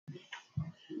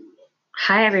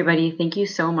Hi, everybody. Thank you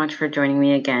so much for joining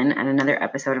me again at another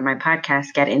episode of my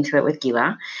podcast, Get Into It with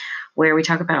Gila, where we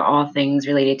talk about all things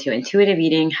related to intuitive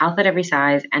eating, health at every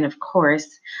size, and of course,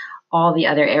 all the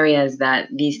other areas that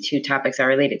these two topics are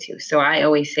related to. So I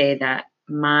always say that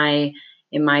in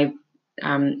my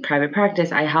private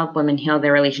practice, I help women heal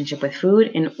their relationship with food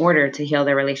in order to heal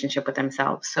their relationship with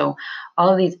themselves. So all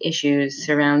of these issues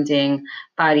surrounding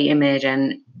body image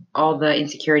and all the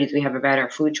insecurities we have about our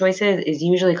food choices is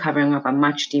usually covering up a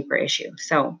much deeper issue.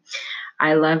 So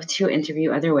I love to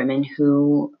interview other women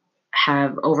who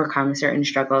have overcome certain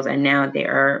struggles and now they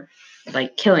are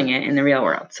like killing it in the real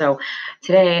world. So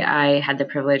today I had the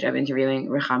privilege of interviewing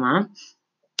Ruchama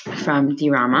from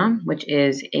Dirama, which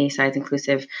is a size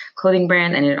inclusive clothing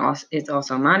brand, and it's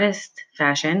also modest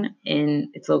fashion.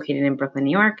 It's located in Brooklyn,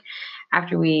 New York.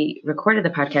 After we recorded the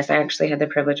podcast, I actually had the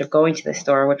privilege of going to the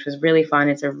store, which was really fun.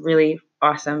 It's a really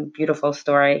awesome, beautiful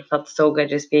store. I felt so good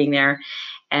just being there,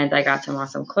 and I got some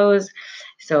awesome clothes.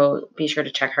 So be sure to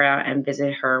check her out and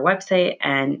visit her website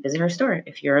and visit her store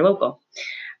if you're local.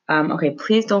 Okay,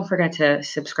 please don't forget to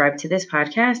subscribe to this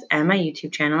podcast and my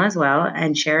YouTube channel as well,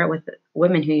 and share it with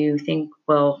women who you think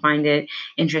will find it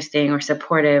interesting or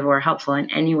supportive or helpful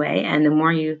in any way. And the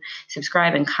more you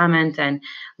subscribe and comment and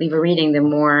leave a reading, the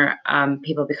more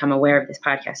people become aware of this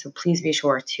podcast. So please be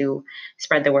sure to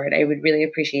spread the word. I would really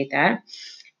appreciate that.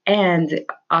 And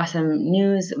awesome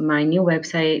news, my new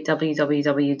website,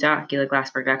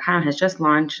 www.gilaglassberg.com, has just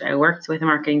launched. I worked with a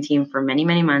marketing team for many,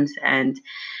 many months, and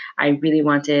I really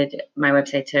wanted my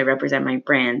website to represent my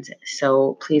brand.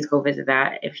 So please go visit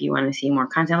that if you want to see more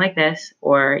content like this,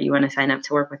 or you want to sign up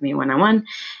to work with me one-on-one,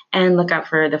 and look out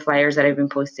for the flyers that I've been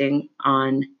posting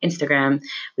on Instagram.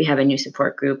 We have a new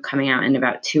support group coming out in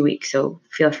about 2 weeks. So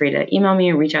feel free to email me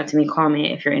or reach out to me, call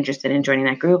me if you're interested in joining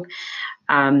that group.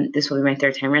 This will be my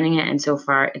third time running it, and so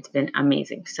far it's been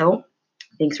amazing. So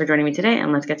thanks for joining me today,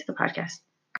 and let's get to the podcast.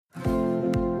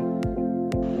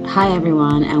 Hi,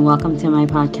 everyone, and welcome to my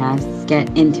podcast,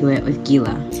 Get Into It with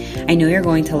Gila. I know you're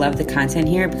going to love the content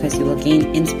here because you will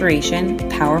gain inspiration,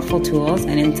 powerful tools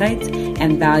and insights,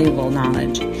 and valuable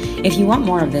knowledge. If you want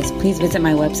more of this, please visit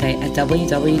my website at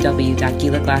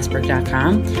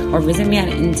www.gilaglassberg.com or visit me on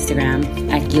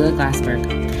Instagram at Gila Glassberg.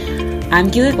 I'm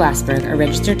Gila Glassberg, a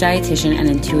registered dietitian and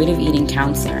intuitive eating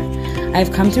counselor. I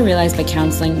have come to realize by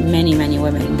counseling many, many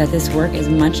women that this work is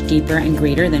much deeper and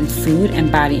greater than food and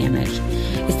body image.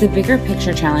 It's the bigger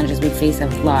picture challenges we face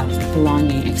of love,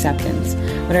 belonging, acceptance,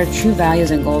 what our true values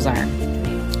and goals are,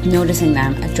 noticing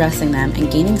them, addressing them, and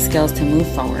gaining skills to move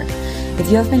forward. If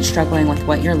you have been struggling with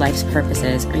what your life's purpose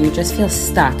is, or you just feel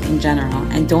stuck in general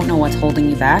and don't know what's holding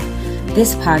you back,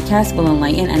 this podcast will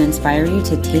enlighten and inspire you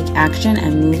to take action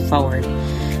and move forward.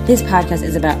 This podcast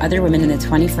is about other women in the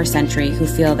 21st century who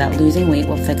feel that losing weight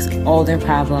will fix all their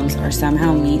problems or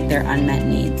somehow meet their unmet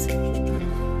needs.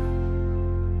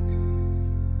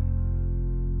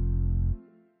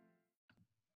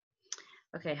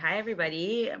 Okay, hi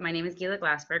everybody. My name is Gila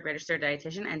Glassberg, registered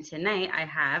dietitian, and tonight I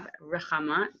have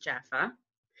Ruchama Jaffa.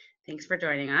 Thanks for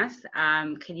joining us.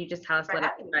 Can you just tell us a little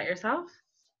bit about yourself?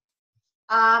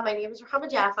 My name is Ruchama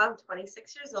Jaffa. I'm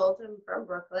 26 years old. I'm from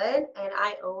Brooklyn, and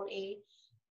I own a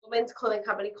women's clothing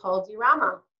company called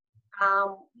Dirama.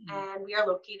 And we are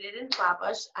located in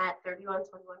Flatbush at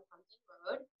 3121 Compton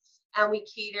Road, and we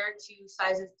cater to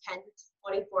sizes 10 to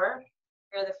 24.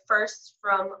 We're the first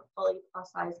from fully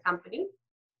plus size company,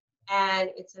 and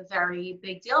it's a very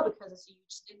big deal because it's a huge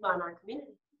stigma in our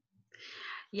community.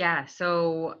 Yeah,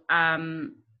 so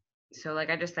like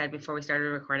I just said before we started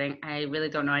recording, I really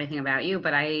don't know anything about you,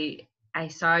 but I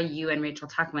saw you and Rachel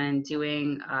Tuckman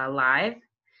doing live,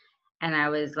 and I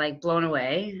was like blown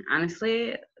away,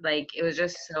 honestly. Like it was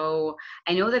just so,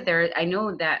 I know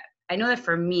that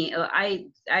for me, I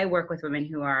work with women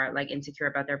who are like insecure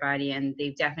about their body, and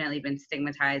they've definitely been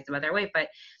stigmatized about their weight, but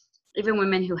even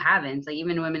women who haven't, like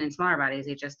even women in smaller bodies,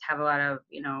 they just have a lot of,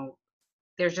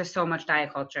 there's just so much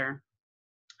diet culture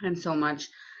and so much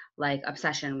like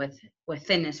obsession with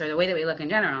thinness or the way that we look in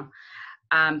general.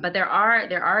 But there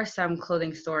are some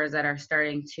clothing stores that are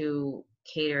starting to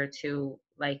cater to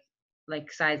like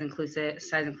size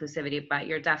inclusivity, but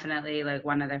you're definitely like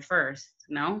one of the first,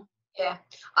 no? Yeah.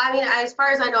 I mean, as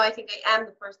far as I know, I think I am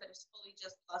the first that is fully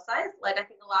just plus size. Like I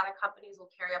think a lot of companies will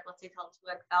carry up, let's say, till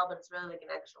 2XL, but it's really like an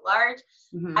extra large.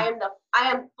 Mm-hmm. I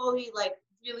am fully like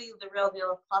really the real deal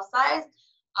of plus size.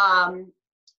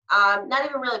 Not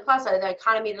even really plus size. I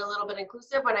kind of made it a little bit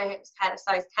inclusive when I had a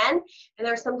size 10. And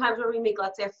there's sometimes where we make,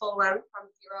 let's say, a full run from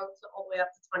 0 to all the way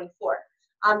up to 24,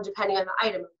 depending on the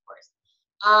item, of course.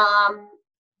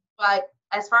 But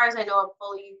as far as I know, I'm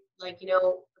fully like,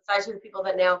 the besides for the people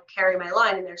that now carry my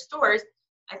line in their stores,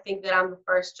 I think that I'm the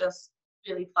first just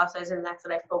really plus size, and that's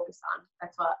what I focus on.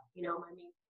 That's what, my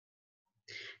main.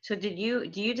 So do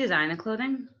you design the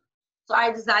clothing? So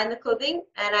I design the clothing,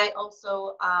 and I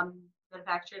also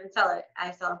manufacture it and sell it.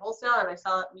 I sell it wholesale and I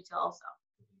sell it retail also.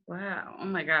 Wow. Oh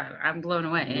my God. I'm blown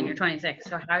away. And you're 26.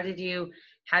 So how did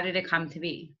it come to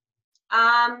be?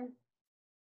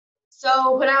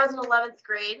 So when I was in 11th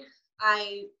grade,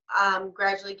 I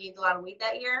gradually gained a lot of weight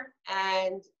that year,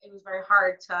 and it was very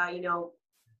hard to,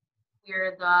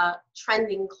 wear the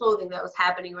trending clothing that was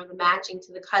happening or the matching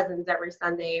to the cousins every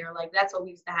Sunday, or like that's what we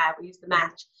used to have. We used to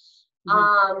match.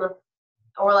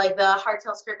 Or like the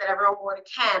hardtail skirt that everyone wore to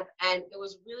camp, and it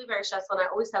was really very stressful. And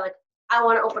I always said, like, I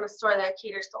want to open a store that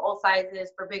caters to all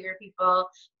sizes for bigger people,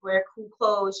 wear cool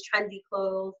clothes, trendy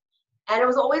clothes. And it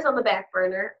was always on the back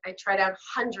burner. I tried out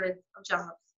hundreds of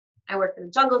jobs. I worked in a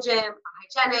jungle gym,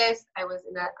 a hygienist. I was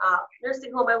in a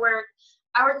nursing home. I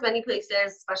worked many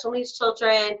places, special needs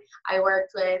children. I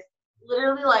worked with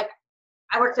literally, like,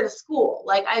 I worked at a school.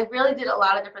 Like, I really did a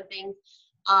lot of different things.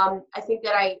 I think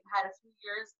that I had a few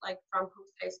years, like, from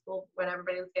post high school when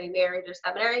everybody was getting married or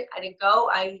seminary. I didn't go.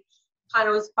 I kind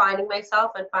of was finding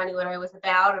myself and finding what I was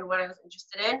about and what I was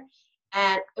interested in.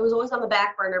 And it was always on the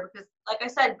back burner because, like I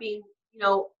said, being,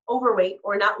 overweight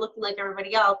or not looking like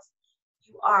everybody else,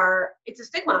 it's a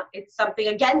stigma. It's something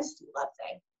against you, let's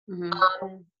say.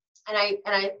 And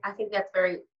I think that's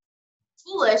very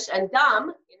foolish and dumb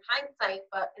in hindsight,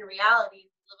 but in reality,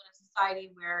 we live in a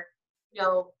society where,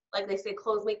 like they say,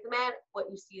 clothes make the man.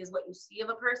 What you see is what you see of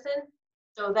a person.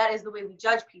 So that is the way we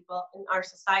judge people in our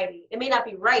society. It may not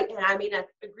be right, and I may not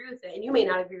agree with it, and you may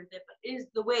not agree with it, but it is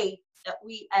the way that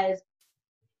we as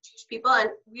Jewish people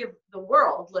and we of the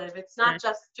world live. It's not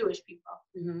just Jewish people.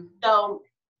 So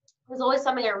it was always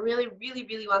something I really, really,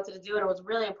 really wanted to do, and it was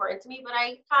really important to me. But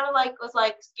I kind of was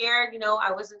scared.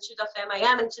 I was in shidduchim. I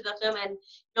am in shidduchim, and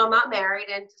I'm not married.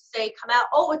 And to say, come out,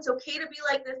 oh, it's okay to be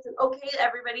like this, and okay,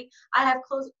 everybody, I have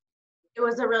clothes. It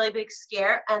was a really big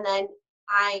scare. And then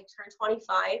I turned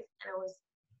 25, and I was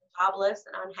jobless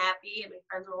and unhappy, and my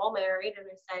friends were all married. And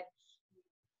I said,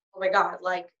 oh my God,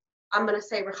 I'm going to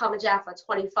say Ruchama Jaffa,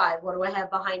 25. What do I have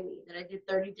behind me? That I did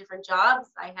 30 different jobs.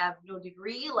 I have no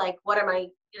degree. What am I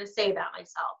going to say about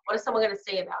myself? What is someone going to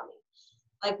say about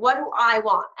me? What do I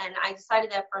want? And I decided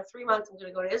that for 3 months, I'm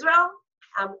going to go to Israel.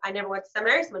 I never went to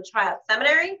seminary, so I'm going to try out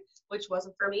seminary, which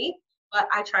wasn't for me. But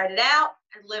I tried it out.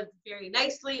 I lived very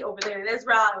nicely over there in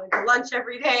Israel. I went to lunch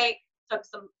every day, took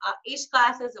some Aish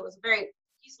classes. It was a very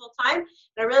peaceful time. And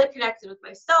I really connected with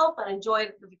myself and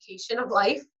enjoyed the vacation of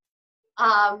life.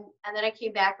 And then I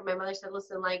came back, and my mother said,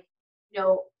 listen,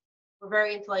 we're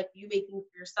very into you making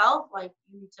for yourself. You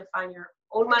need to find your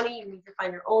own money. You need to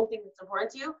find your own thing that's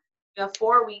important to you. You have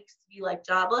 4 weeks to be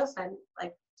jobless and do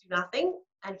nothing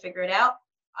and figure it out.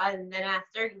 And then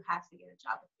after, you have to get a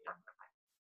job if you don't have money.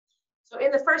 So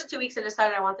in the first 2 weeks, I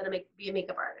decided I wanted to be a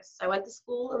makeup artist. So I went to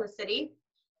school in the city,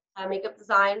 makeup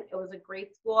design. It was a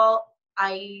great school.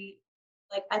 I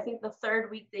think the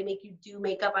 3rd week they make you do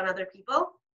makeup on other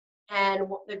people. And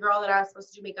the girl that I was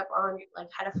supposed to do makeup on,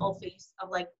 had a full face of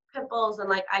pimples,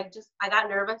 and I got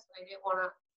nervous, and I didn't want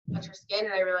to touch her skin,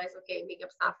 and I realized, okay,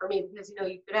 makeup's not for me, because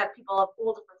you could have people of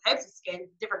all different types of skin,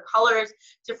 different colors,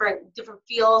 different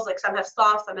feels. Some have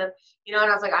soft, some have, and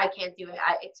I was like, I can't do it.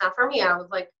 It's not for me. I was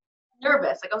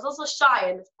nervous. I was also shy,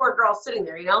 and this poor girl sitting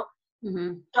there,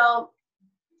 So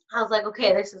I was like,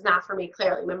 okay, this is not for me.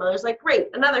 Clearly, my mother's like, great,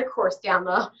 another course down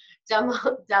the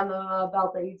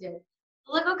belt that you did.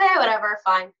 Okay, whatever,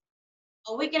 fine.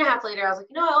 A week and a half later, I was like,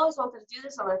 I always wanted to do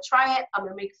this. I'm going to try it. I'm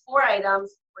going to make 4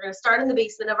 items. We're going to start in the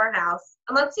basement of our house,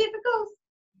 and let's see if it goes.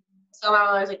 So my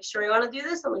mother was like, sure you want to do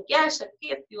this? I'm like, yeah, I should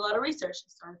do a lot of research.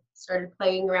 I started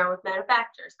playing around with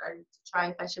manufacturers, started to try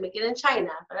if I should make it in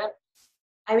China. But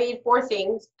I made 4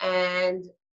 things, and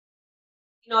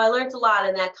I learned a lot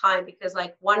in that time because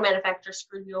one manufacturer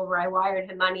screwed me over. I wired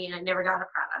him money, and I never got a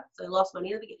product, so I lost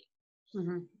money in the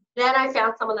beginning. Then I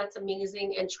found someone that's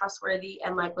amazing and trustworthy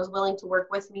and was willing to work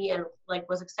with me and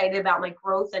was excited about my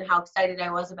growth and how excited I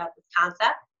was about this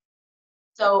concept.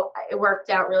 So it worked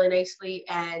out really nicely.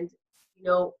 And,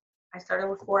 I started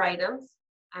with 4 items.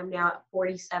 I'm now at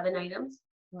 47 items.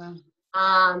 Wow.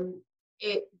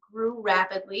 It grew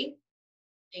rapidly.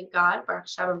 Thank God. Baruch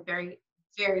Hashem, I'm very,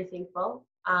 very thankful.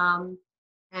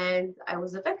 And I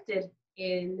was evicted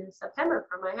in September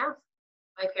from my house,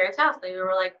 my parents' house. They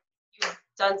were like, you've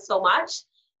done so much.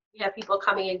 We have people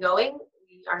coming and going.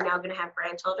 We are now going to have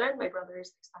grandchildren. My brother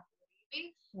is expecting a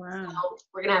baby. Wow. So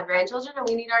we're going to have grandchildren, and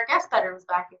we need our guest bedrooms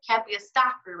back. It can't be a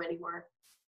stock room anymore.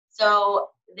 So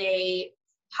they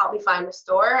helped me find a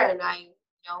store, and I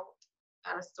you know,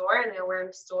 got a store, and now we're in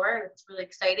a store, and it's really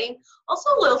exciting. Also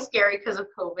a little scary because of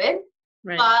COVID,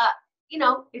 Right. but you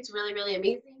know, it's really, really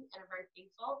amazing and very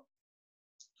thankful.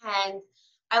 And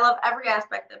I love every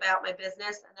aspect about my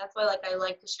business, and that's why like I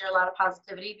like to share a lot of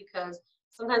positivity, because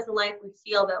sometimes in life we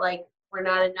feel that like we're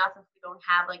not enough if we don't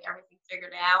have like everything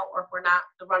figured out, or if we're not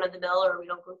the run of the mill, or we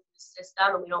don't go through the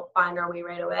system and we don't find our way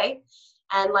right away.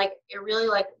 And like it really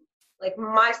like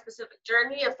my specific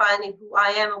journey of finding who I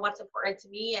am and what's important to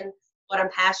me and what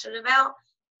I'm passionate about.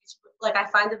 It's like I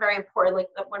find it very important. Like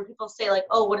when people say like,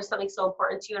 "Oh, what is something so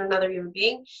important to you and another human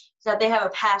being?" Is that they have a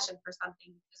passion for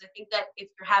something. Because I think that if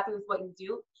you're happy with what you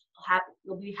do,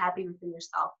 you'll be happy within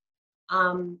yourself.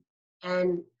 Um,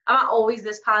 and I'm not always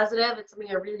this positive. It's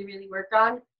something I really, really work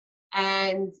on.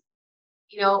 And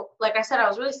you know, like I said, I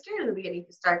was really scared in the beginning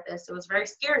to start this. It was very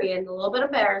scary and a little bit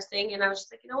embarrassing. And I was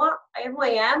just like, you know what? I am who I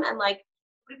am. And like,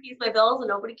 nobody pays my bills and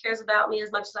nobody cares about me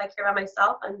as much as I care about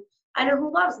myself. And I know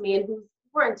who loves me and who's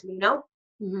important to me, you know?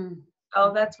 Mm-hmm.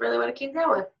 So that's really what it came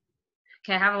down with.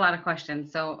 Okay, I have a lot of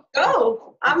questions. So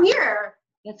Go. I'm here.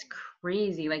 that's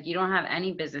crazy. Like you don't have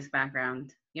any business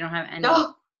background. You don't have any.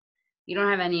 No. You don't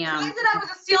have any. I said I was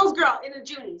a sales girl in a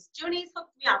Junies. Junies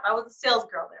hooked me up. I was a sales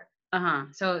girl there.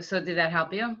 So did that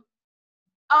help you?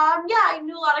 Yeah, I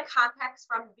knew a lot of contacts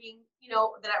from being, you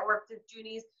know, that I worked at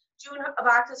Junies. June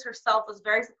Abacus herself was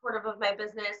very supportive of my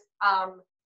business.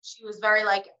 She was very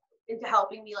like into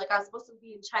helping me. Like I was supposed to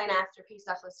be in China after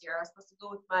Pesach this year. I was supposed to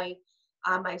go with my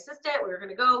my assistant. We were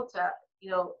gonna go to, you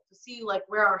know, to see like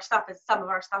where some of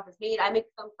our stuff is made. I make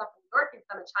some stuff in New York and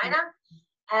some in China,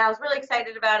 and I was really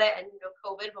excited about it. And you know,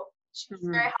 COVID, but she was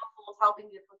very helpful with helping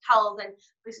me with hotels and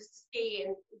places to stay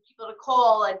and people to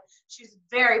call, and she's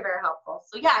very, very helpful.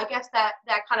 So yeah, I guess that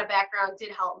kind of background did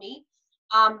help me.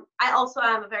 I also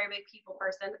am a very big people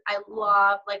person. I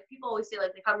love, like people always say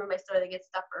like they come to my store, they get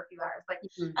stuck for a few hours. Like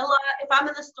I love, if I'm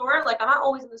in the store, like I'm not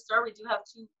always in the store. We do have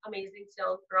two amazing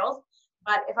sales girls,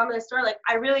 but if I'm in the store, like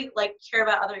I really like care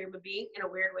about other human beings in a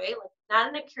weird way, like not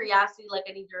in a curiosity, like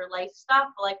I need your life stuff,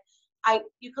 but like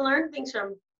you can learn things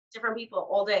from different people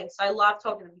all day. So I love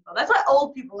talking to people. That's why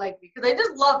old people like me, because they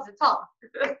just love to talk.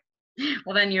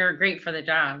 Well, then you're great for the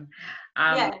job.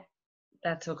 Yeah.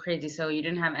 That's so crazy. So you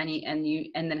didn't have any,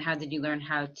 and then how did you learn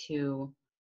how to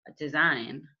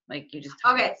design? Like you just.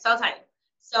 Okay, so I'll tell you.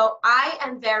 So I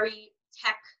am very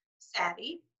tech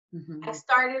savvy. I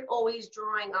started always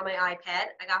drawing on my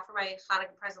iPad. I got for my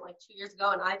Hanukkah present like 2 years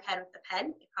ago an iPad with a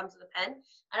pen. It comes with a pen.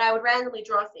 And I would randomly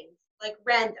draw things, like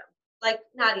random, like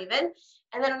not even.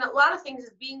 And then a lot of things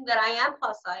is being that I am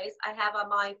plus size, I have on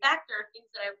my factor things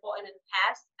that I've bought in the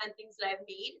past and things that I've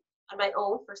made on my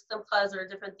own for Simchas or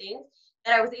different things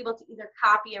that I was able to either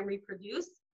copy and reproduce,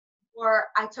 or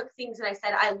I took things and I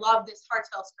said, I love this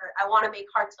hardtail skirt. I want to make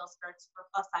hardtail skirts for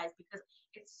plus size because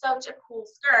it's such a cool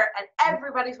skirt and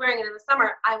everybody's wearing it in the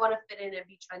summer. I want to fit in and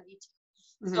be trendy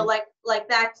too. So like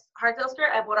that hardtail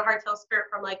skirt, I bought a hardtail skirt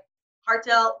from like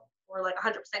Hardtail or like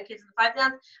 100% Kids in the 5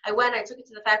 Downs. I took it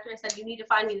to the factory. I said, you need to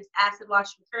find me this acid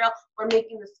wash material. We're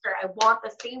making the skirt. I want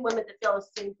the same women to feel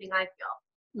the same thing I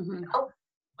feel. You know?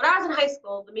 When I was in high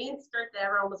school, the main skirt that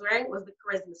everyone was wearing was the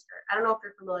charisma skirt. I don't know if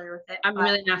you're familiar with it. I'm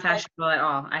really not fashionable at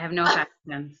all. I have no fashion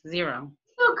sense. Zero.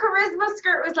 So charisma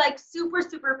skirt was like super,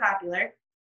 super popular.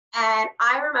 And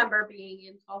I remember being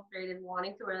in 12th grade and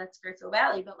wanting to wear that skirt so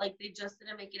badly, but like they just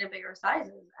didn't make it in bigger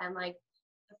sizes. And like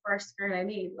the first skirt I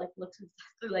made like looks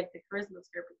exactly like the charisma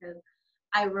skirt, because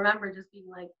I remember just being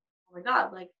like, oh my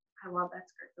God, like I want that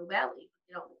skirt so badly, but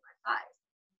they don't make my size.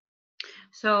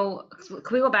 So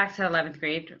can we go back to 11th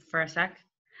grade for a sec?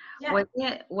 Yeah.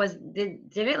 Did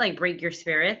it like break your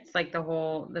spirits, like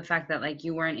the fact that like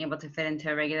you weren't able to fit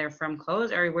into regular firm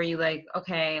clothes, or were you like,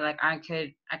 okay, like I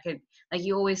could like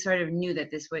you always sort of knew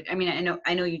that this would, I mean,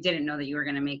 I know you didn't know that you were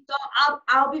gonna make. So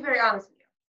I'll be very honest with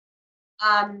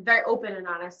you. Very open and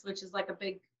honest, which is like a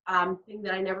big thing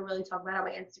that I never really talk about on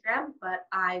my Instagram, but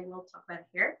I will talk about it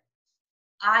here.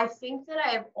 I think that I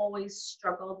have always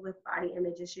struggled with body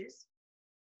image issues.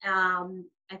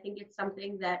 I think it's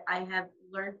something that I have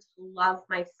learned to love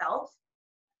myself.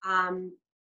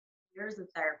 Years of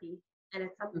therapy, and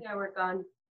it's something I work on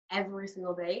every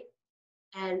single day.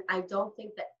 And I don't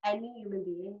think that any human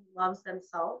being loves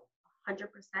themselves 100%, 100%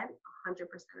 of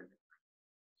the time.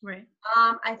 Right.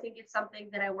 I think it's something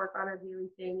that I work on a daily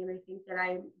thing, and I think that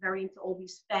I'm very into all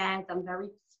these fads. I'm very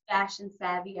fashion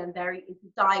savvy. I'm very into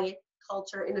diet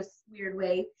culture in a weird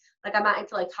way. Like I'm not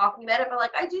into like talking about it, but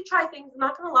like I do try things. I'm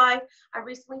not gonna lie. I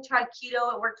recently tried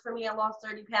keto. It worked for me. I lost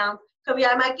 30 pounds. Could be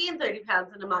I might gain 30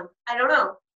 pounds in a month. I don't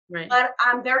know. Right. But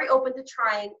I'm very open to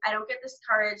trying. I don't get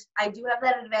discouraged. I do have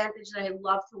that advantage that I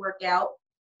love to work out.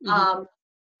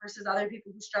 versus other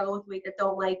people who struggle with weight that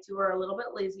don't like to or are a little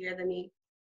bit lazier than me.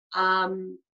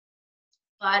 Um,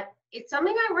 but it's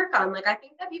something I work on. Like, I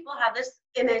think that people have this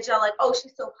image of like, oh,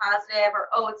 she's so positive, or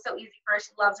oh, it's so easy for her.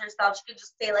 She loves herself. She could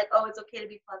just say like, oh, it's okay to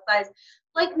be plus size.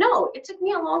 Like, no, it took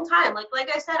me a long time. Like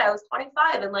I said, I was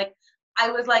 25 and like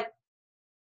I was like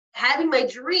having my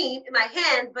dream in my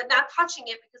hand, but not touching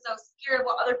it because I was scared of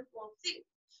what other people will see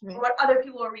Right. or what other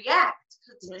people will react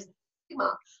to Right. the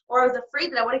stigma, or I was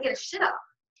afraid that I wouldn't get a shit up.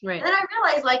 Right. And then I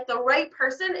realized like the right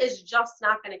person is just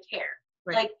not going to care.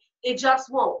 Right. Like they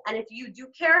just won't. And if you do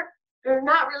care, they're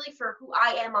not really for who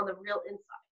I am on the real inside.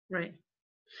 Right.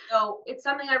 So it's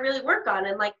something I really work on.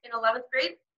 And like in 11th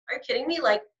grade, are you kidding me?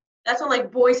 Like that's when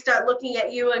like boys start looking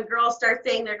at you and girls start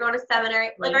saying they're going to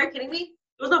seminary. Like, are you kidding me?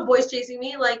 There was no boys chasing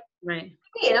me. Like, right.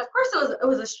 And of course it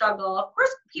was a struggle. Of course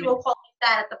people call me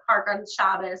fat at the park on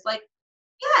Shabbos. Like,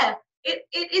 yeah, it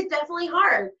is definitely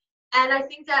hard. And I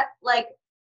think that like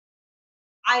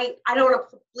I don't want to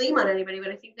put blame on anybody, but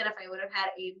I think that if I would have had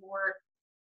a more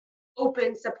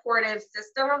open, supportive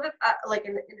system of it, like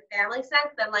in the family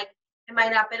sense, then like it might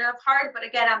not have been as hard. But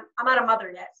again, I'm not a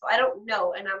mother yet, so I don't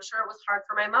know. And I'm sure it was hard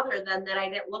for my mother then that I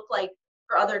didn't look like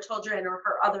her other children or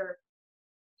her other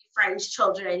friends'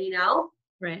 children, you know?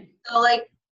 Right. So like,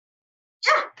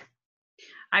 yeah.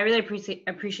 I really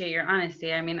appreciate your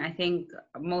honesty. I mean, I think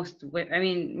most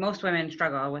women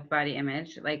struggle with body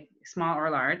image, like small or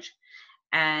large.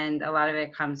 And a lot of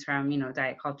it comes from,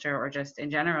 diet culture or just in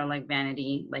general, like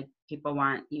vanity. Like people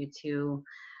want you to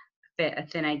fit a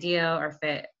thin ideal or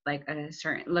fit like a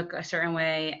certain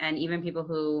way. And even people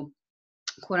who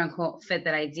quote unquote fit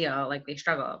that ideal, like they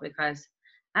struggle because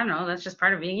I don't know, that's just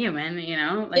part of being human,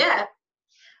 like yeah.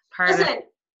 Listen,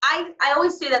 I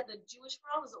always say that the Jewish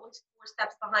world is always 4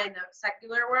 steps behind the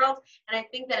secular world. And I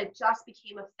think that it just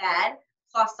became a fad.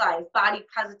 Plus size, body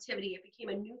positivity, it became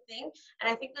a new thing. And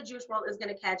I think the Jewish world is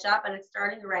going to catch up, and it's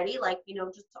starting already, like,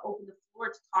 just to open the floor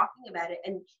to talking about it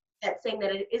and that saying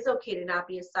that it is okay to not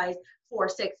be a size 4,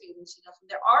 6, 8 inches.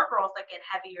 There are girls that get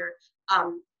heavier,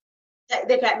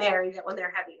 they get married when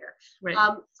they're heavier. Right.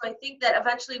 So I think that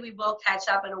eventually we will catch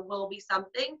up and it will be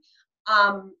something.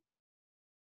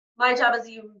 My job as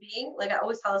a human being, like I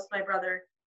always tell this to my brother,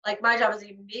 like my job as a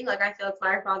human being, like I feel it's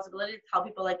my responsibility to tell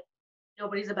people like,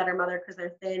 nobody's a better mother because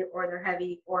they're thin or they're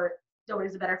heavy, or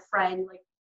nobody's a better friend. Like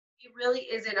it really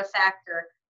isn't a factor.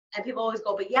 And people always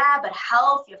go, but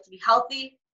health, you have to be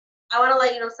healthy. I want to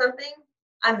let you know something.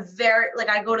 I'm very, like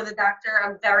I go to the doctor,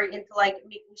 I'm very into like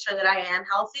making sure that I am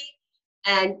healthy.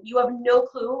 And you have no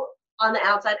clue on the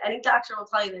outside. Any doctor will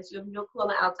tell you this. You have no clue on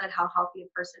the outside how healthy a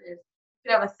person is. You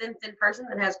could have a thin person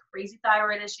that has crazy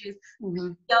thyroid issues,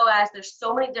 PCOS. There's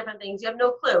so many different things. You have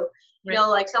no clue. You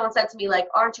know, like someone said to me, like,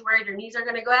 aren't you worried your knees are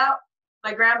going to go out?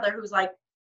 My grandmother, who's like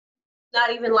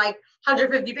not even like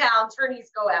 150 pounds, her knees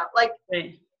go out. Like,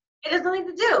 it has nothing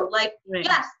to do. Like,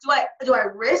 yes, do I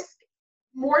risk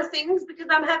more things because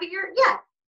I'm heavier? Yeah.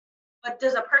 But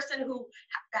does a person who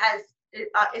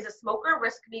is a smoker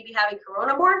risk maybe having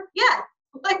corona more? Yeah.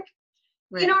 Like,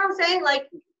 you know what I'm saying? Like,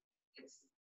 it's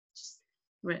just.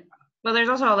 Right. Well, there's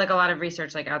also like a lot of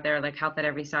research like out there, like health at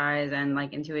every size and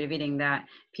like intuitive eating, that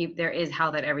there is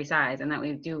health at every size, and that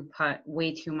we do put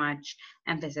way too much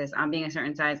emphasis on being a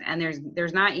certain size, and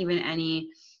there's not even any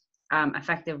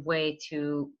effective way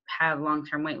to have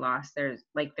long-term weight loss. There's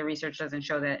like the research doesn't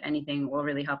show that anything will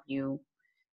really help you.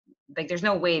 Like there's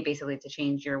no way basically to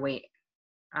change your weight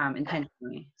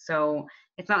intentionally. So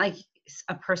it's not like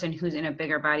a person who's in a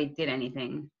bigger body did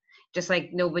anything. Just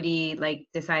like nobody like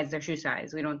decides their shoe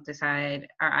size. We don't decide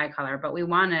our eye color, but we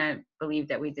want to believe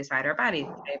that we decide our body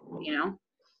type,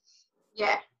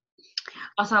 Yeah.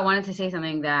 Also, I wanted to say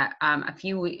something that a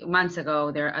few months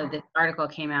ago, this article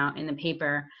came out in the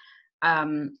paper.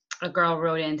 A girl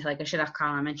wrote into like a shidduch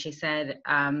column, and she said,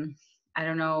 I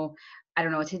don't know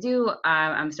what to do.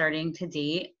 I'm starting to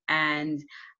date, and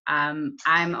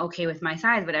I'm okay with my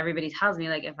size, but everybody tells me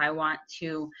like if I want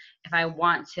to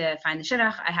find the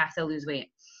shidduch, I have to lose weight.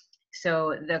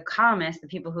 So the columnists, the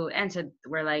people who answered,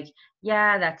 were like,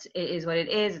 yeah, it is what it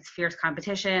is. It's fierce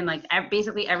competition. Like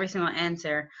basically every single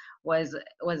answer was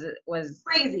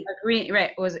crazy.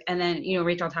 Right. And then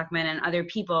Rachel Tuckman and other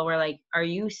people were like, are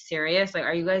you serious? Like,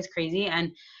 are you guys crazy?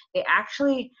 And they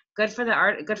actually, good for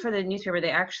the newspaper, they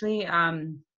actually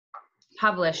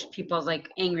published people's like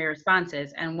angry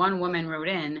responses. And one woman wrote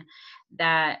in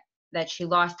that she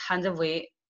lost tons of weight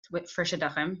for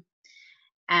shidduchim,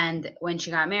 and when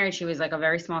she got married, she was like a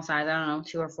very small size, I don't know,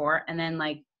 2 or 4, and then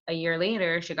like a year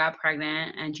later she got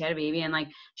pregnant and she had a baby, and like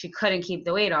she couldn't keep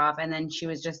the weight off, and then she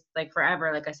was just like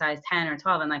forever like a size 10 or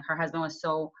 12, and like her husband was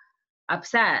so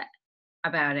upset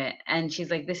about it, and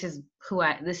she's like, this is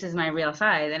my real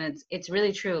side, and it's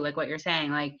really true, like what you're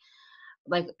saying, like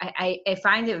I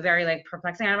find it very like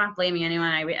perplexing. I'm not blaming anyone.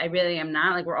 I really am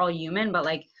not. Like we're all human, but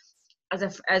like as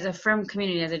a firm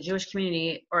community, as a Jewish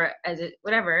community, or as a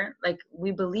whatever, like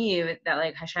we believe that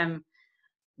like Hashem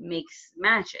makes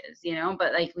matches, you know,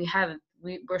 but like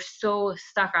we're so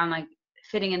stuck on like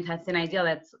fitting into a thin ideal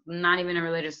that's not even a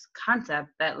religious concept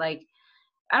that like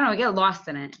I don't know, we get lost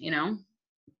in it, you know?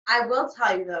 I will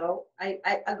tell you though, I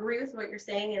agree with what you're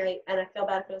saying, and I feel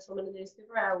bad for this woman in the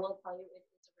newspaper. I will tell you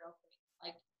it's a real thing.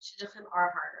 Like shidduchim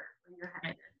are harder when you're having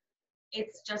Right. it.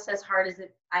 It's just as hard as if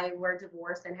I were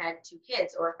divorced and had 2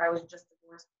 kids, or if I was just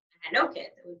divorced and had no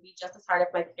kids. It would be just as hard if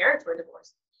my parents were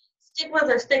divorced. Stigmas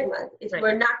are stigmas. If Right. you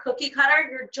are not cookie cutter,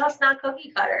 you're just not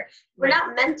cookie cutter. We're Right.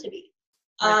 not meant to be.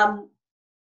 Right.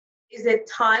 Is it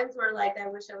times where like I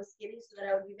wish I was skinny so that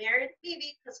I would be married?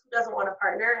 Maybe, because who doesn't want a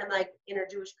partner? And like in a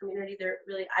Jewish community, there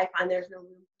really I find there's no room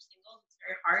for singles. It's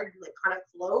very hard to like kind of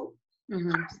float.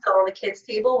 Mm-hmm. Still on the kids'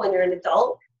 table when you're an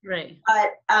adult. Right.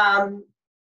 But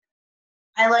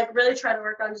I like really try to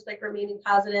work on just like remaining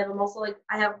positive. I'm also like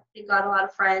I have thank God a lot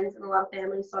of friends and a lot of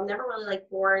family, so I'm never really like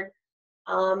bored.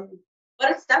 Um, but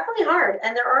it's definitely hard.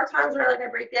 And there are times where like I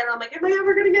break down and I'm like, am I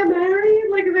ever gonna get married?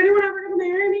 Like, is anyone ever gonna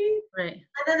marry me? Right.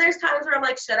 And then there's times where I'm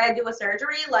like, should I do a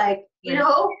surgery? Like, you Right.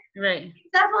 know, Right.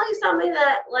 it's definitely something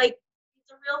that like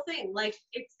it's a real thing. Like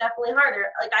it's definitely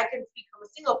harder. Like I can speak from a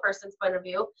single person's point of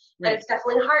view, that Right. it's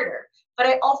definitely harder. But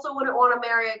I also wouldn't want to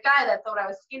marry a guy that thought I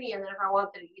was skinny and then if I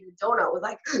wanted to eat a donut was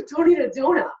like, don't eat a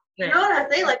donut. You Right. know what I'm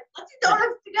saying? Like, let's eat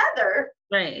donuts together.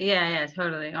 Right. Yeah, yeah,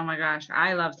 totally. Oh my gosh.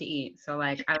 I love to eat. So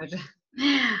like I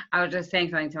was just saying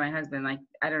something to my husband, like,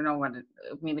 I don't know what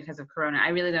maybe because of Corona. I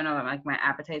really don't know. Like my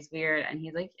appetite's weird. And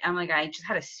he's like, I'm like, I just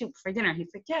had a soup for dinner. He's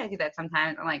like, yeah, I do that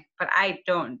sometimes. I'm like, but I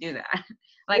don't do that.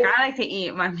 Like I like to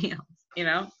eat my meals, you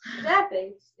know?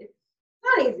 Exactly. It's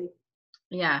not easy.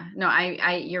 Yeah. No,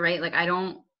 you're right. Like I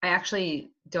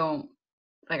actually don't,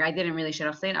 like I didn't really shit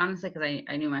off slate, honestly, because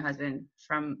I knew my husband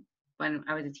from when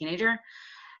I was a teenager.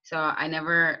 So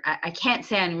I can't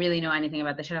say I really know anything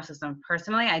about the shidduch system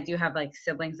personally. I do have like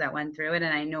siblings that went through it,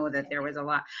 and I know that there was a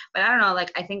lot. But I don't know,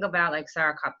 like I think about like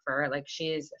Sarah Kupfer, like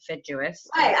she's fit Jewess.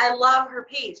 Right. I love her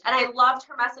page, and I loved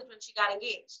her message when she got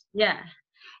engaged. Yeah,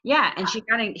 yeah, and she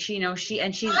got she, you know, she's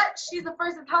the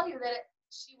first to tell you that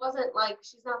she wasn't like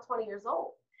she's not 20 years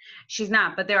old. She's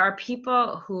not, but there are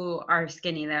people who are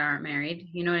skinny that aren't married.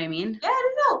 You know what I mean? Yeah,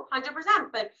 I don't know,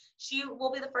 100%. But she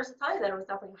will be the first to tell you that it was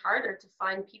definitely harder to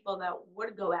find people that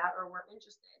would go out or were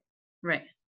interested. Right.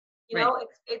 You know,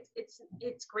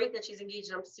 it's great that she's engaged,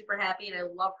 and I'm super happy, and I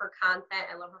love her content,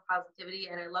 I love her positivity,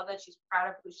 and I love that she's proud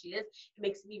of who she is. It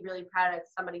makes me really proud as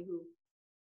somebody who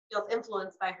feels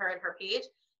influenced by her and her page.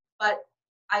 But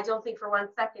I don't think for 1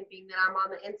 second, being that I'm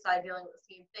on the inside dealing with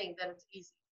the same thing, that it's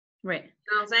easy. Right.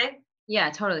 You know what I'm saying?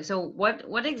 Yeah, totally. So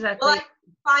what exactly? Will I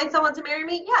find someone to marry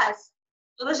me? Yes.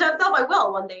 Well, the show itself, I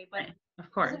will one day, but Right.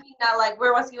 Of course. doesn't mean that like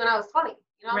where was he when I was 20?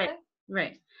 You know what I'm saying?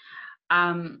 Right.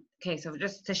 Okay, so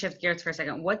just to shift gears for a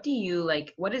second, what do you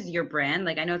like? What is your brand?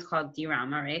 Like, I know it's called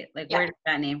Dirama, right? Like, Yeah. where did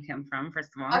that name come from, first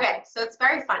of all? Okay, so it's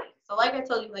very funny. So like I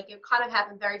told you, like it kind of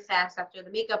happened very fast after the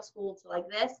makeup school to like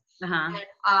this. Uh-huh.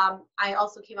 And I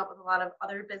also came up with a lot of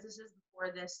other businesses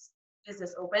before this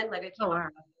business opened. Like I came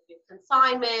up with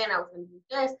consignment, I was gonna do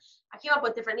this. I came up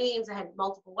with different names. I had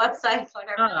multiple websites. Like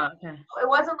Okay. it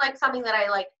wasn't like something that I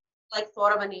like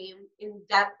thought of a name in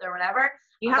depth or whatever.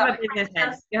 You have a business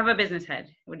head. You have a business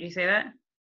head. Would you say that?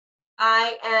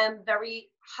 I am very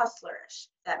hustlerish,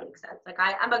 if that makes sense. Like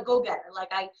I'm a go-getter.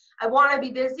 Like I want to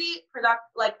be busy,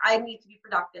 like I need to be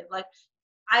productive. Like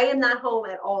I am not home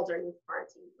at all during this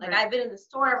quarantine. Like I've been in the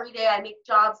store every day. I make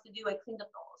jobs to do. I cleaned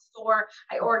up the whole store.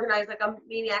 I organize like a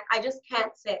maniac. I just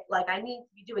can't sit. Like I need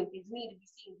to be doing things. Need to be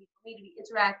seen. People need to be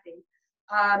interacting.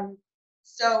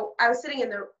 So I was sitting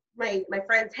in my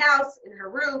friend's house in her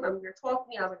room, and we were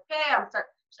talking. And I was like, "Hey,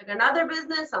 she's like, another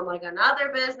business." I'm like,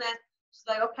 "Another business." She's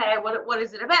like, "Okay, what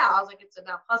is it about?" I was like, "It's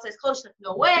about plus size clothes." She's like,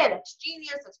 "No way, that's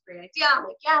genius. That's a great idea." I'm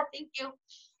like, "Yeah, thank you."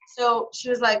 So she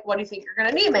was like, "What do you think you're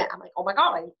gonna name it?" I'm like, "Oh my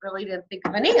God, I really didn't think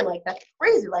of a name. Like that's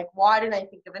crazy. Like why didn't I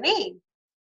think of a name?"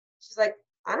 She's like,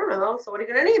 "I don't know. So what are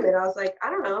you gonna name it?" I was like, "I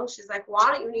don't know." She's like,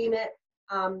 "Why don't you name it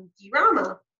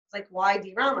Dirama?" It's like, "Why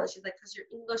Dirama?" She's like, "Because your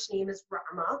English name is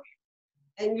Rama,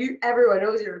 and everyone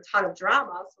knows you're a ton of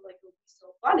drama, so like it would be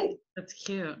so funny." That's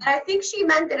cute. And I think she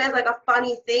meant it as like a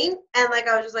funny thing, and like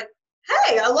I was just like,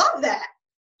 "Hey, I love that.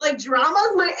 Like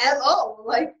drama's my MO.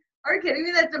 Like, are you kidding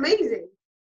me? That's amazing."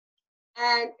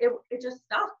 And it just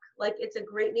stuck. Like it's a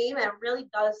great name, and it really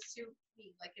does suit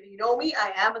me. Like if you know me,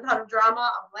 I am a ton of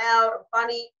drama. I'm loud. I'm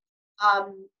funny.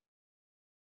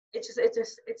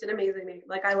 It's an amazing name.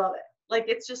 Like I love it. Like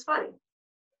it's just funny.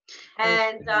 It is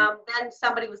And funny. then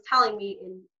somebody was telling me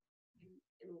in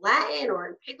Latin or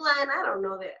in Pig Latin, I don't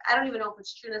know that. I don't even know if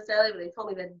it's true necessarily, but they told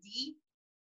me that D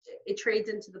it trades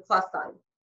into the plus sign.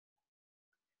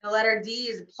 The letter D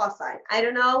is a plus sign. I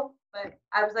don't know, but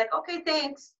I was like, okay,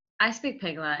 thanks. I speak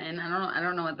Pig Latin. I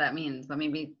don't know what that means, but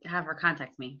maybe have her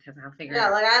contact me because I'll figure it Yeah,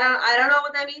 like I don't know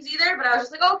what that means either, but I was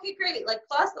just like, okay, great. Like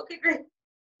plus, okay, great.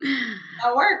 out.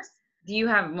 That works. Do you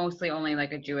have mostly only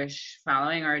like a Jewish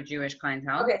following or a Jewish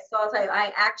clientele? Okay, so I'll tell you,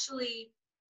 I actually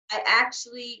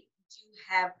do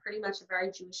have pretty much a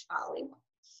very Jewish following.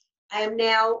 I am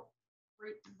now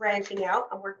branching out.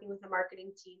 I'm working with a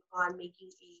marketing team on making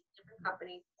a different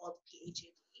company called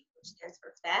PHAT, which stands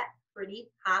for Fat, Pretty,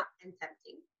 Hot, and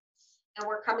Tempting. And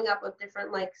we're coming up with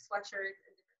different like sweatshirts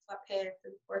and different sweatpants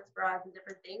and sports bras and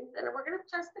different things, and we're gonna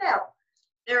test it out.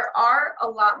 There are a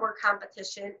lot more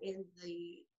competition in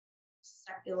the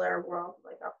secular world,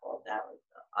 like I'll call it that,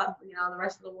 like the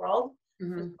rest of the world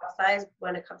Mm-hmm. with plus size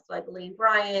when it comes to like Lane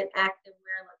Bryant,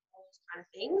 activewear, like all those kind of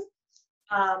things.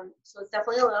 So it's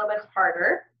definitely a little bit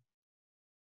harder.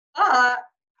 I'm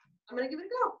gonna give it a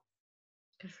go.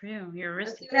 Good for you. You're a risk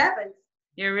Let's see taker. what happens.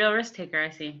 You're a real risk taker, I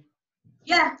see.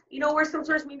 Yeah, worst comes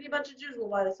to worst, maybe a bunch of Jews will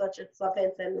buy the sweatshirts,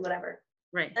 sweatpants, and whatever.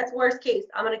 Right. That's worst case.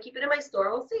 I'm gonna keep it in my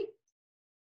store. We'll see.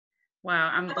 Wow,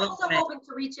 I'm I'm glad also that hoping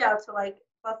to reach out to like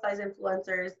plus size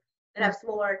influencers that have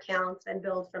smaller accounts and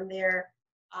build from there.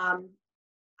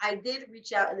 I did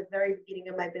reach out in the very beginning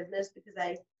of my business because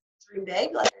I dream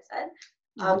big, like I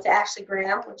said, to Ashley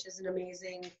Graham, which is an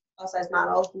amazing plus size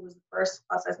model who was the first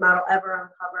plus size model ever on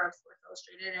the cover of Sports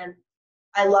Illustrated. And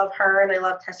I love her and I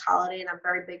love Tess Holiday and I'm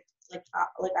very big,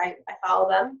 like I follow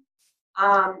them.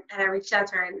 And I reached out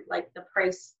to her and like the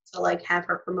price to like have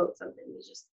her promote something was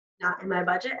just not in my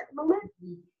budget at the moment.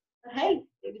 But hey,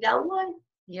 maybe down the line.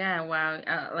 Yeah, wow.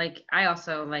 Like I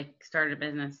also like started a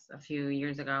business a few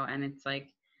years ago and it's like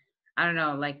I don't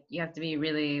know, like you have to be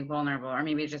really vulnerable or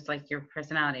maybe it's just like your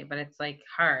personality, but it's like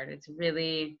hard. It's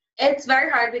very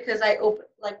hard because like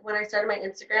when I started my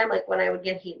Instagram, like when I would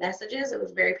get hate messages, it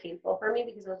was very painful for me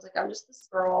because I was like, I'm just this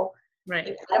girl right.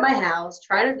 like out of my house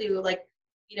trying to do like,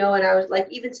 and I was like,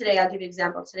 even today, I'll give you an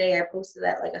example. Today I posted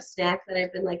that like a snack that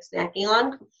I've been like snacking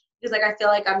on because like I feel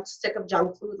like I'm sick of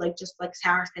junk food, like just like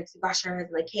sour sticks and gushers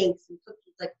and like cakes and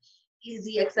cookies, like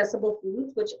easy accessible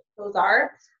foods, which those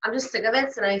are. I'm just sick of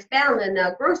it. And I found in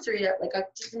a grocery like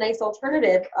just a nice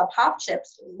alternative of pop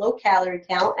chips, low calorie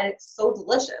count, and it's so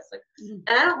delicious. Like, and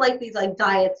I don't like these like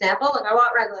diet samples. Like I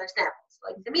want regular samples.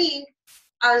 Like to me,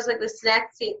 I was like the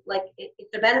snack like it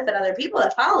could benefit other people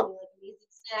that follow me, like an easy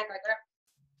snack, like whatever.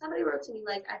 Somebody wrote to me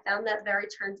like I found that very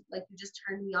like you just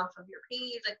turned me off of your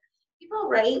page. Like people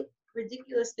write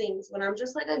ridiculous things when I'm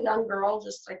just like a young girl,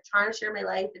 just like trying to share my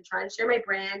life and trying to share my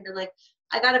brand. And like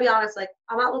I gotta be honest, like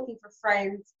I'm not looking for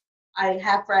friends. I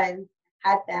have friends,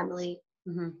 had family.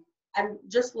 Mm-hmm. I'm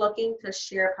just looking to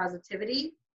share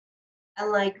positivity,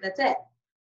 and like that's it.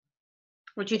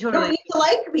 Which you You don't totally need to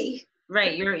like me.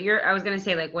 right. I was gonna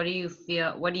say like what do you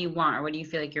want or what do you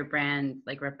feel like your brand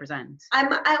like represents?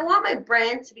 I want my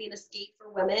brand to be an escape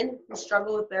for women who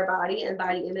struggle with their body and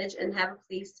body image and have a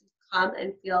place to come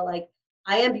and feel like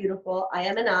I am beautiful, I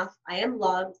am enough, I am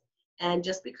loved, and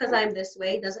just because I'm this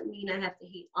way doesn't mean I have to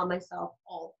hate on myself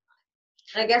all the time.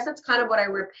 And I guess that's kind of what I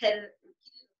repeatedly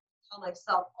tell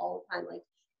myself all the time. Like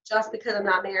just because I'm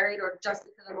not married or just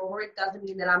because I'm over it doesn't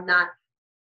mean that I'm not,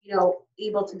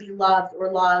 able to be loved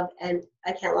or love and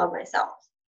I can't love myself.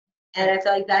 And I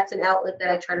feel like that's an outlet that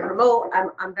I try to promote.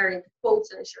 I'm very into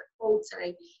quotes and I share quotes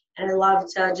and I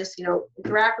love to just,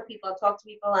 interact with people and talk to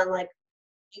people and like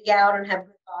hang out and have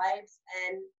good vibes.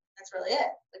 And that's really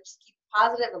it. Like just keep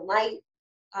positive and light.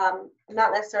 I'm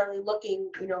not necessarily looking,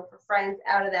 for friends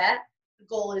out of that. The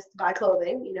goal is to buy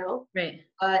clothing, Right.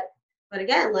 But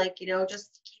again, like,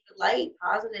 just keep it light,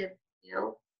 positive,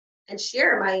 and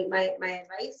share my advice,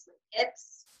 my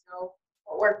tips,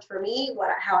 what worked for me,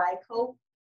 how I cope.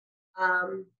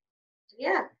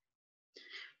 Yeah.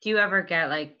 Do you ever get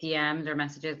like DMs or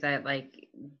messages that like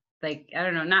I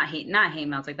don't know, not hate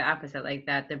mails, like the opposite, like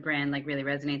that the brand like really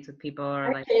resonates with people or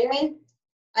Are like you kidding me?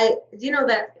 Do you know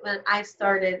that when I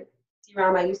started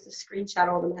DRAM, I used to screenshot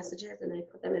all the messages and I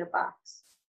put them in a box.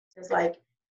 It was like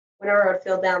whenever I would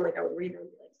feel down, like I would read them and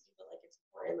be like, people like it's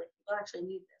important, like people actually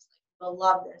need this, like people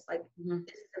love this, like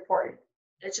this is important.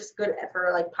 It's just good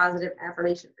for like positive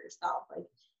affirmation for yourself. Like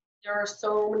there are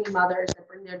so many mothers that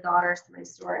bring their daughters to my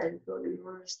store and go, you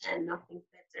don't understand, nothing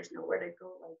fits, there's nowhere to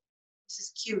go. Like, this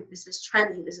is cute, this is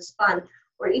trendy, this is fun.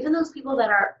 Or even those people that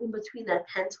are in between that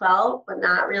 10, 12, but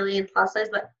not really in plus size,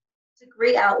 but it's a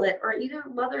great outlet. Or even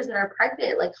mothers that are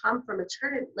pregnant, like come from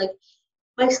maternity. Like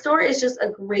my store is just a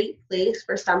great place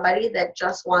for somebody that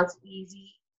just wants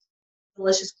easy,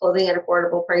 delicious clothing at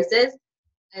affordable prices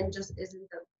and just isn't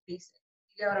the basic.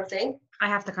 You get what I'm saying? I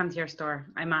have to come to your store.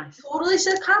 I must. Totally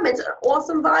should come. It's an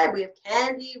awesome vibe. We have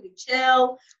candy, we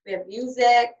chill, we have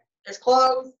music, there's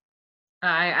clothes.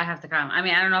 I have to come. I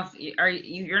mean, I don't know if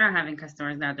you're not having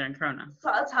customers now during Corona. So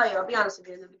I'll tell you, I'll be honest with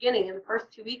you. In the beginning, in the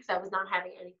first 2 weeks, I was not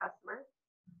having any customers.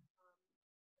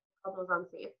 All those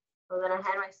unsafe. So then I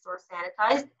had my store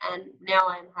sanitized, and now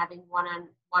I'm having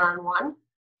one-on-one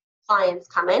clients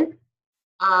come in.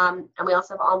 And we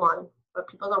also have online, but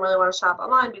people don't really want to shop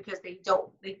online because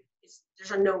there's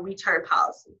a no return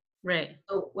policy. Right.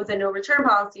 So with a no return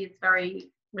policy, it's very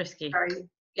risky.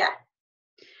 Yeah.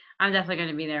 I'm definitely going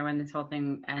to be there when this whole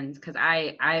thing ends because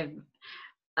I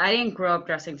didn't grow up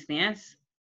dressing to dance,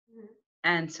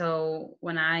 and so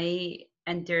when I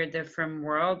entered the femme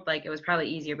world, like it was probably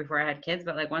easier before I had kids,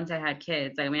 but like once I had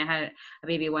kids, like, I mean, I had a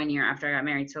baby 1 year after I got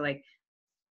married, so like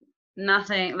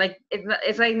nothing, like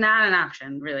it's like not an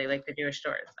option really, like the Jewish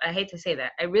stores. I hate to say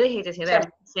that. I really hate to say that.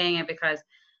 I'm saying it because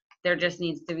there just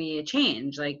needs to be a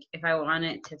change. Like if I want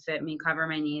it to fit me, cover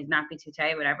my knees, not be too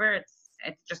tight, whatever, it's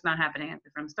just not happening at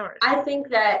the femme stores. I think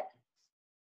that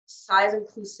size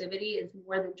inclusivity is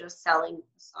more than just selling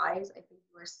a size. I think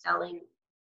you are selling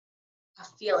a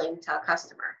feeling to a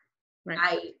customer.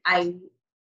 Right.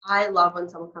 I love when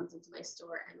someone comes into my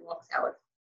store and walks out with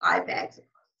 5 bags of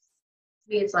clothes.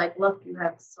 To me, it's like, look, you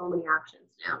have so many options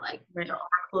now. Like, there are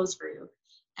clothes for you.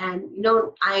 And,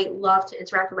 I love to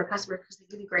interact with my customer because they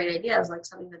give me great ideas, like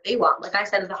something that they want. Like I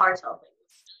said, the hardtail thing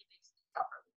was really big stuff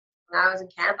for me. When I was in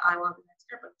camp, I wanted that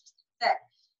skirt, but just didn't fit.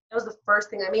 That was the first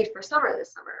thing I made for summer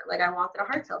this summer. Like I wanted a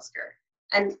hardtail skirt.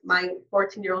 And my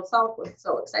 14-year-old self was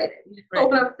so excited. You know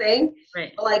what I'm saying?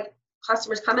 Right. But like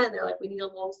customers come in, they're like, we need a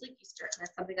long sleeky skirt.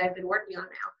 That's something I've been working on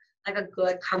now. Like a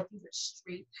good, comfy, but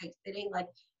straight, tight fitting. Like,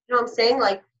 you know what I'm saying?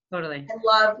 Like, totally. I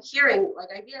love hearing like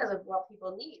ideas of what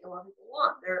people need and what people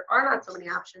want. There are not so many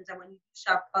options. And when you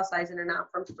shop plus size in and out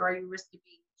from store, you risk it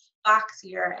being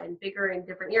boxier and bigger in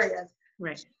different areas.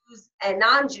 Right. Jews and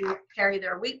non-Jews carry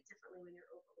their weight differently when you're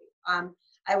overweight.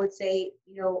 I would say,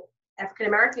 African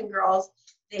American girls,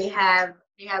 they have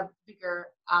bigger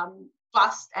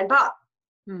bust and butt.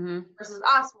 Versus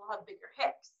us, we'll have bigger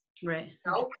hips. Right.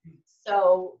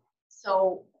 So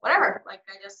whatever. Like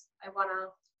I want to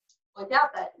point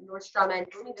out that Nordstrom and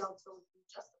Bloomingdale's don't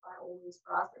justify always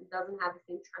for us and doesn't have the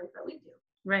same trends that we do.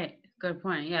 Right. Good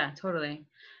point. Yeah, totally.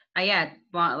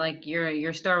 Well, like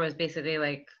your store was basically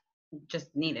like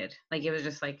just needed. Like it was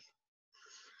just like.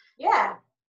 Yeah.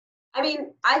 I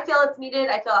mean, I feel it's needed.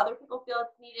 I feel other people feel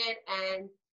it's needed. And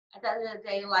at the end of the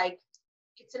day, like,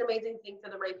 it's an amazing thing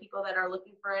for the right people that are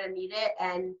looking for it and need it.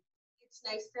 And it's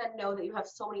nice to know that you have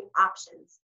so many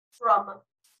options from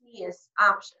tedious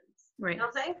options. Right. You know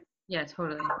what I'm saying? Yeah,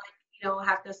 totally.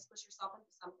 Have to push yourself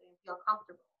into something and feel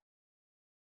comfortable.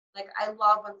 Like, I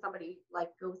love when somebody,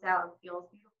 like, goes out and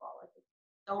feels beautiful. Like, it's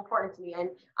so important to me. And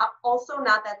I'm also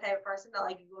not that type of person that,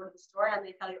 like, you go to the store and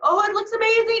they tell you, oh, it looks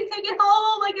amazing, take it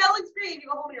home. Like, that looks great. You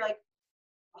go home and you're like,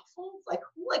 ruffles? Like,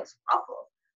 who likes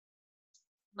ruffles?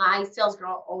 My sales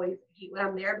girl always hate when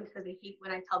I'm there because they hate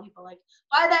when I tell people, like,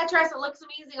 buy that dress, it looks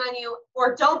amazing on you,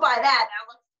 or don't buy that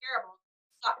looks terrible.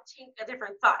 Take a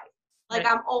different size. Like,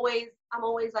 right. I'm always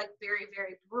like very,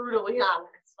 very brutally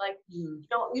honest. Like, you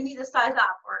need to size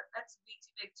up, or that's way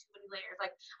too big, too many layers.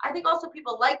 Like, I think also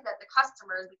people like that, the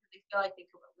customers, because they feel like they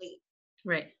can relate.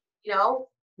 Right.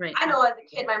 Right. I know as a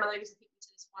kid, my mother used to take me to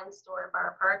this one store in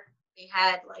Borough Park. They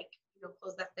had like,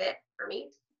 clothes that fit for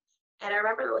me. And I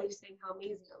remember the lady saying how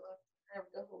amazing it looked. I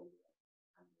would go home and be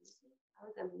like, amazing? I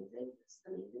was amazing? This is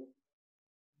amazing.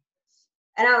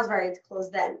 And I was very into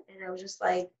clothes then. And I was just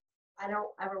like, I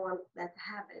don't ever want that to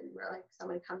happen where like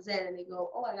somebody comes in and they go,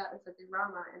 oh, I got this at the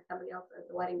Rama, and somebody else at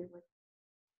the wedding is like,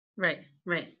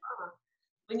 right.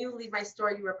 When you leave my store,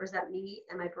 you represent me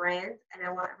and my brand, and I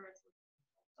want everyone to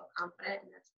feel confident, and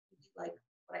that's like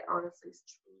what I honestly,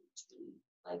 truly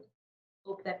like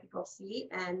hope that people see,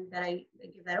 and that I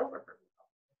give that over for people.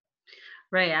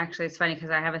 Right. Actually, it's funny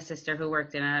because I have a sister who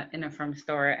worked in a femme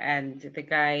store, and the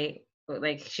guy,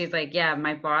 like, she's like, yeah,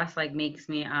 my boss like makes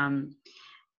me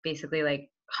basically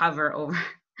like hover over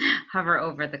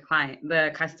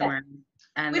the customer. Yeah.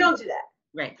 And we don't do that.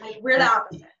 Right. Like, we're the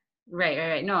opposite.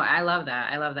 Right. No, I love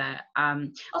that.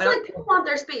 Also, like, people want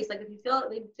their space. Like, if they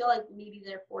feel like maybe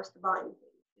they're forced to buy anything,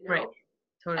 Right.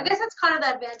 Totally. I guess that's kind of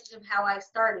the advantage of how I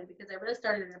started, because I really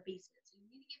started in a basement. So you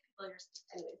need to give people your space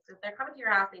anyway. So if they're coming to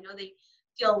your house, they know they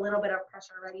feel a little bit of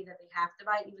pressure already that they have to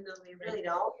buy, even though they really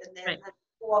don't. And then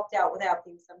walked out without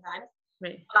things sometimes.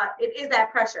 Right. But it is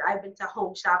that pressure. I've been to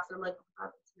home shops and I'm like, oh,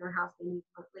 it's in your house. They need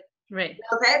like, Right. you know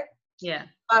what I'm saying? Yeah.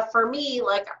 But for me,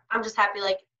 like, I'm just happy,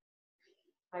 like,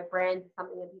 my brand is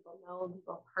something that people know and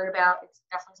people have heard about. It's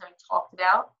definitely something talked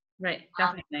about. Right.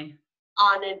 Definitely.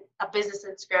 On a business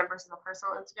Instagram versus a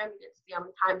personal Instagram, you get to see how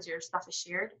many times your stuff is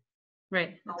shared.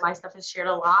 Right. All my stuff is shared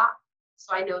a lot.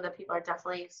 So I know that people are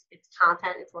definitely, it's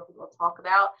content, it's what people talk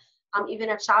about. Even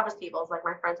at Shabbos tables, like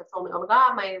my friends have told me, oh my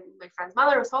God, my friend's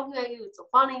mother was talking about you. It's so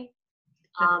funny.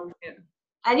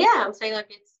 And yeah, I'm saying like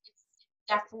it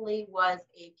definitely was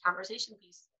a conversation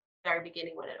piece at the very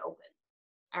beginning when it opened.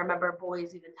 I remember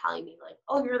boys even telling me like,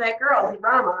 "Oh, you're that girl,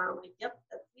 Rama." I'm like, "Yep,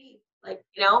 that's me." Like,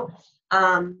 you know.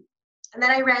 And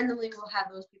then I randomly will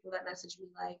have those people that message me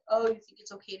like, "Oh, you think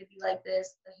it's okay to be like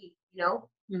this?" The hate, you know.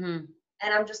 Mm-hmm.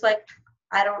 And I'm just like,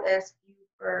 I don't ask you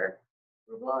for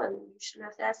approval, and you shouldn't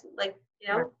have to ask. Like, you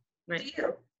know, right.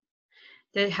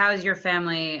 Do you? How's your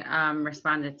family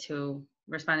responded to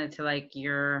like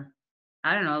your,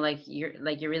 I don't know, like your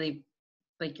really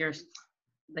like your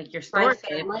My story?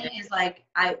 family is like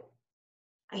I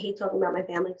hate talking about my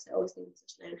family because I always think it's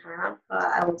such an haram, but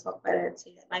I will talk about it and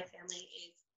say that my family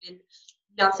has been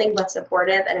nothing but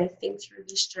supportive. And I think through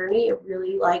this journey, it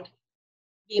really like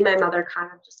me and my mother kind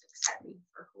of just accept me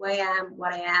for who I am,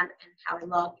 what I am, and how I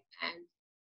look. And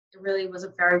it really was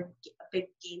a big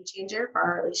game changer for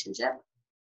our relationship.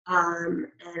 And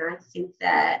I think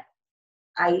that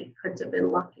I couldn't have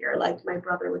been luckier. Like my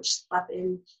brother would schlep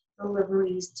in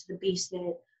deliveries to the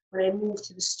basement. When I moved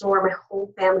to the store, my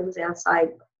whole family was outside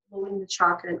loading the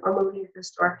truck and unloading at the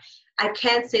store. I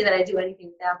can't say that I do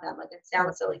anything without them. Like it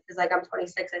sounds silly because like I'm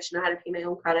 26, I should know how to pay my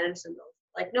own credit and bills.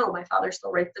 Like no, my father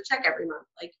still writes the check every month.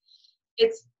 Like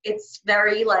it's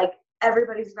very like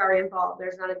everybody's very involved.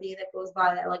 There's not a day that goes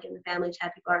by that like in the family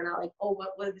chat people are not like, oh, what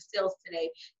are the sales today?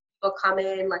 People come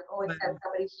in like, oh, I sent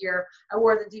somebody here. I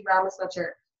wore the D Rama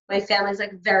sweatshirt. My family's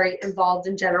like very involved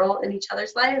in general in each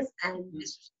other's lives, and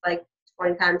it's just like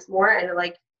 20 times more. And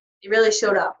it really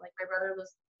showed up. Like my brother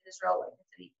was in Israel, like I said,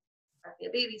 he was having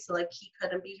a baby, so like he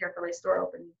couldn't be here for my store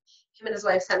opening. Him and his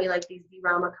wife sent me like these D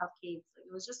Rama cupcakes. Like,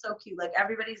 it was just so cute. Like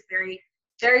everybody's very,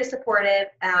 very supportive.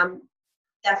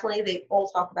 Definitely, they all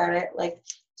talk about it, like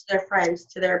to their friends,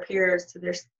 to their peers, to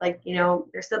their like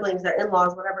their siblings, their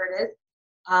in-laws, whatever it is.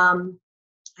 And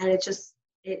it's just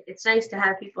it's nice to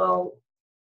have people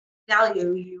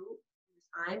value you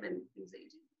time and things that you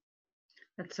do.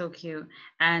 That's so cute.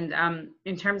 And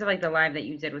in terms of like the live that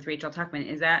you did with Rachel Tuckman,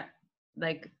 is that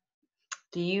like,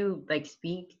 do you like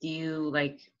speak? Do you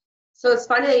like? So it's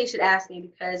funny that you should ask me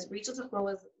because Rachel Tuckman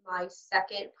was my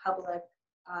second public,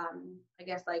 I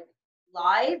guess like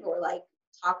live or like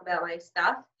talk about my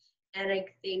stuff. And I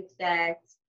think that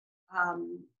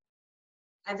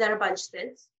I've done a bunch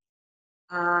since.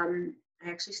 I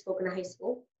actually spoke in a high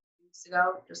school weeks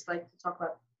ago, just like to talk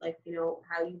about like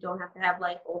how you don't have to have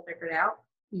life all figured out.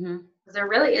 Because there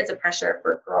really is a pressure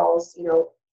for girls,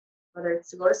 whether it's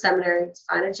to go to seminary, to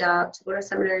find a job, to go to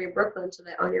seminary in Brooklyn, so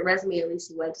that on your resume at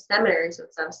least you went to seminary, so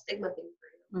it's not a stigma thing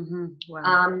for you.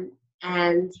 Wow.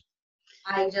 And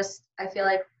I feel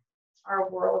like our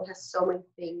world has so many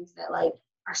things that like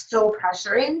are so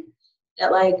pressuring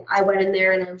that like I went in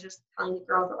there and I was just telling the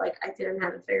girls that like I didn't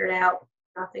have it figured out.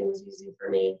 Nothing was easy for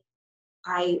me.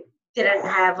 I didn't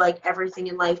have like everything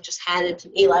in life just handed to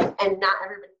me, like, and not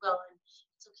everybody will. And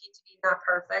it's okay to be not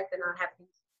perfect and not have things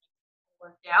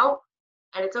worked out.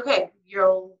 And it's okay.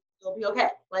 You'll be okay.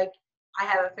 Like I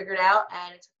have it figured out,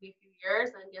 and it took me a few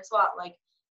years. And guess what? Like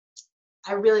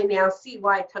I really now see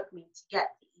why it took me to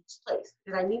get to each place,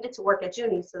 because I needed to work at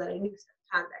Junie so that I knew certain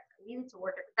contacts. I needed to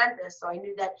work at the dentist, so I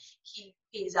knew that he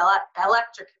pays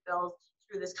electric bills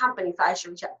through this company, so I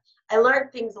should reach out. I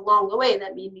learned things along the way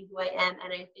that made me who I am,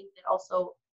 and I think that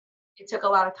also it took a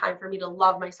lot of time for me to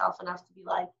love myself enough to be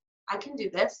like, I can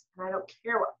do this, and I don't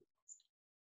care what people say.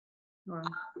 Wow.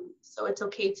 So it's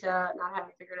okay to not have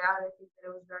it figured out. And I think that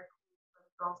it was very cool for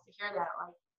the girls to hear that.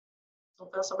 Like,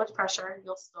 don't feel so much pressure.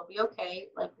 You'll still be okay.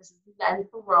 Like, this is the end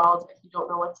of the world if you don't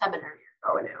know what seminary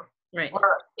you're going to. Right.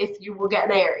 Or if you will get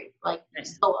married. Like, you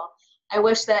still will. I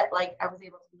wish that, like, I was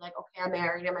able to be like, okay, I'm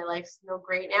married and my life's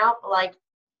great now. But, like,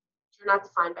 you're not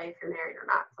defined by if you're married or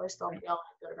not. So I still feel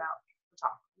good about the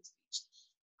talk and speech.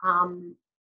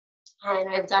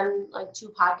 And I've done, like, 2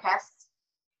 podcasts.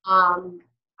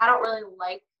 I don't really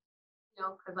like,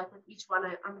 because like with each one,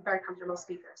 I'm a very comfortable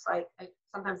speaker. So I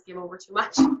sometimes give over too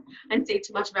much and say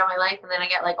too much about my life. And then I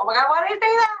get like, oh my God, why did I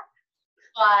say that?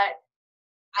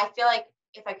 But I feel like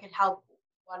if I could help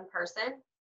one person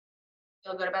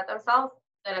feel good about themselves,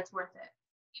 then it's worth it.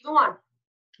 Even one.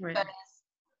 Right. Because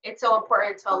it's so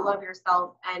important to love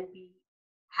yourself and be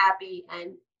happy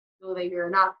and know that you're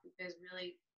enough, because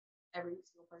really every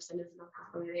single person is enough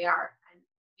the way they are. And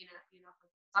you're not enough for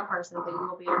some person, but you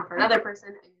will be enough for another person,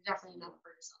 and you're definitely enough for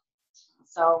yourself.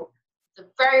 So it's a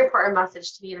very important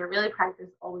message to me, and I really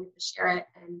practice always to share it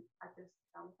and practice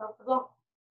myself as well.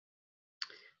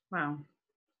 Wow.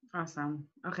 Awesome.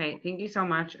 Okay. Thank you so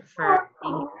much for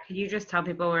being here. Could you just tell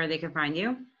people where they can find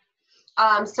you?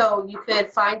 So you could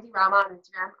find DRama on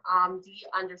Instagram,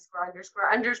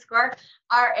 D___RAMA,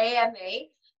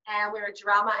 and we're at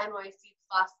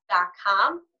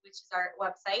DRamaNYCplus.com, which is our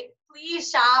website. Please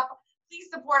shop. Please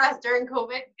support us during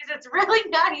COVID, because it's really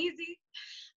not easy.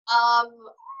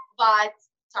 But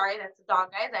sorry, that's a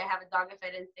dog, guys. I have a dog if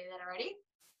I didn't say that already.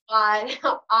 But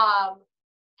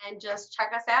and just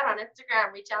check us out on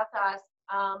Instagram. Reach out to us.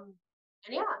 And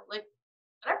yeah, like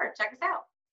whatever. Check us out.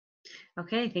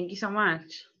 Okay. Thank you so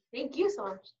much. Thank you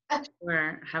so much.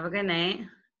 Sure. Have a good night.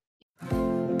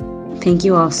 Thank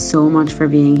you all so much for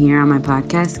being here on my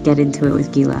podcast, Get Into It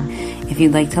with Gila. If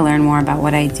you'd like to learn more about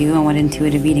what I do and what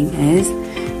intuitive eating is,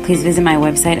 please visit my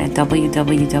website at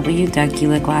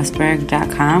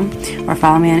www.gilaglassberg.com or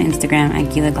follow me on Instagram at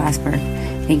Gila Glassberg.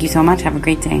 Thank you so much. Have a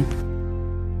great day.